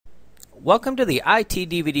Welcome to the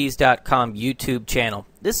itdvds.com YouTube channel.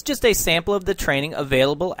 This is just a sample of the training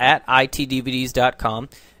available at itdvds.com.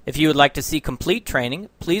 If you would like to see complete training,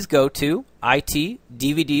 please go to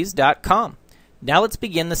itdvds.com. Now let's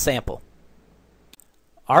begin the sample.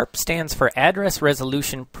 ARP stands for Address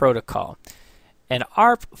Resolution Protocol. And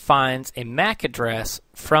ARP finds a MAC address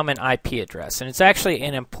from an IP address. And it's actually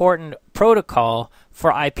an important protocol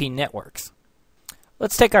for IP networks.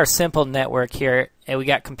 Let's take our simple network here, and we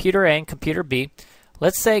got computer A and computer B.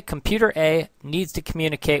 Let's say computer A needs to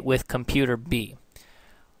communicate with computer B.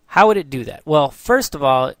 How would it do that? Well, first of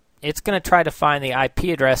all, it's going to try to find the IP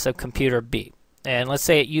address of computer B. And let's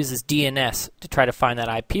say it uses DNS to try to find that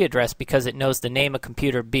IP address because it knows the name of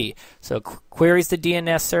computer B. So it queries the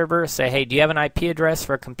DNS server, say, hey, do you have an IP address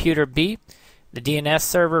for computer B? The DNS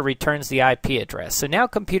server returns the IP address. So now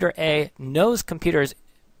computer A knows computer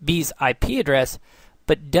B's IP address,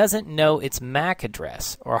 but doesn't know its MAC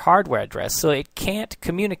address or hardware address, so it can't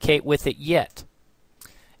communicate with it yet.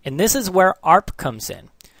 And this is where ARP comes in.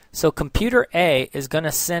 So computer A is going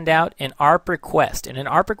to send out an ARP request, and an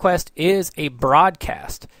ARP request is a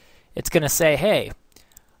broadcast. It's going to say, hey,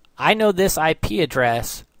 I know this IP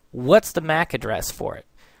address, what's the MAC address for it?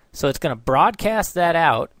 So it's going to broadcast that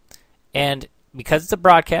out, and because it's a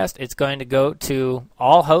broadcast, it's going to go to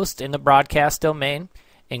all hosts in the broadcast domain,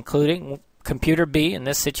 including computer B in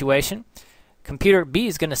this situation. Computer B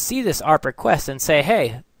is going to see this ARP request and say,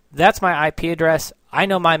 hey, that's my IP address. I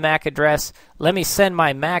know my MAC address. Let me send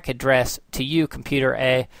my MAC address to you, computer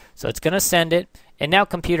A. So it's going to send it. And now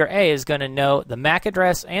computer A is going to know the MAC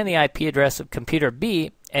address and the IP address of computer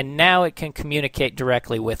B, and now it can communicate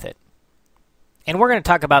directly with it. And we're going to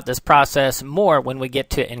talk about this process more when we get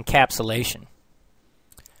to encapsulation.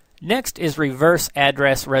 Next is Reverse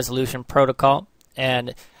Address Resolution Protocol.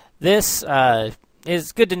 And this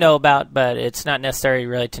is good to know about, but it's not necessary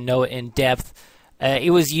really to know it in depth.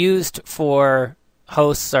 It was used for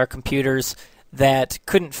hosts or computers that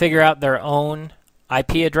couldn't figure out their own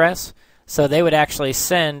IP address, so they would actually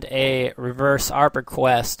send a reverse ARP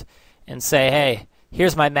request and say, hey,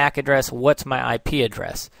 here's my MAC address, what's my IP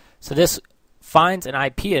address? So this finds an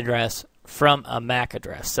IP address from a MAC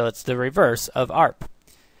address, so it's the reverse of ARP.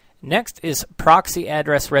 Next is Proxy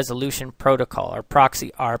Address Resolution Protocol, or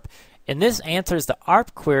Proxy ARP, and this answers the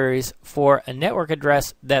ARP queries for a network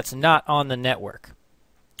address that's not on the network.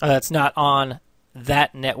 That's not on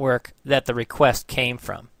that network that the request came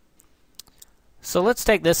from. So let's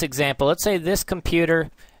take this example. Let's say this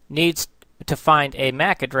computer needs to find a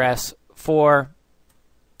MAC address for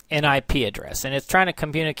an IP address, and it's trying to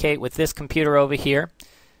communicate with this computer over here.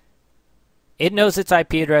 It knows its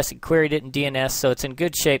IP address, it queried it in DNS, so it's in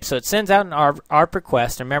good shape. So it sends out an ARP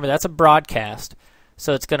request. Remember, that's a broadcast.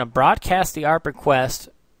 So it's going to broadcast the ARP request,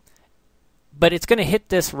 but it's going to hit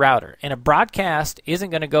this router. And a broadcast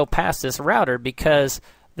isn't going to go past this router because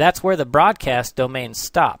that's where the broadcast domain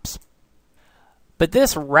stops. But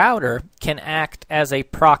this router can act as a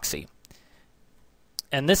proxy.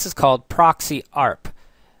 And this is called Proxy ARP.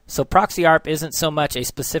 So Proxy ARP isn't so much a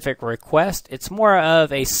specific request, it's more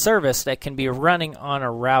of a service that can be running on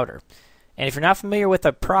a router. And if you're not familiar with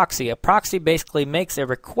a proxy basically makes a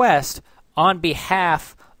request on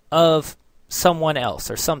behalf of someone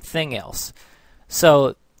else or something else.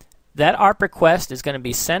 So that ARP request is going to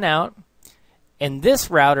be sent out, and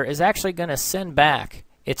this router is actually going to send back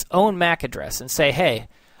its own MAC address and say, hey,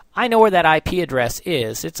 I know where that IP address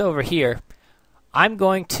is. It's over here. I'm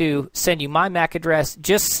going to send you my MAC address.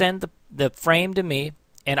 Just send the frame to me,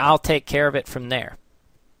 and I'll take care of it from there.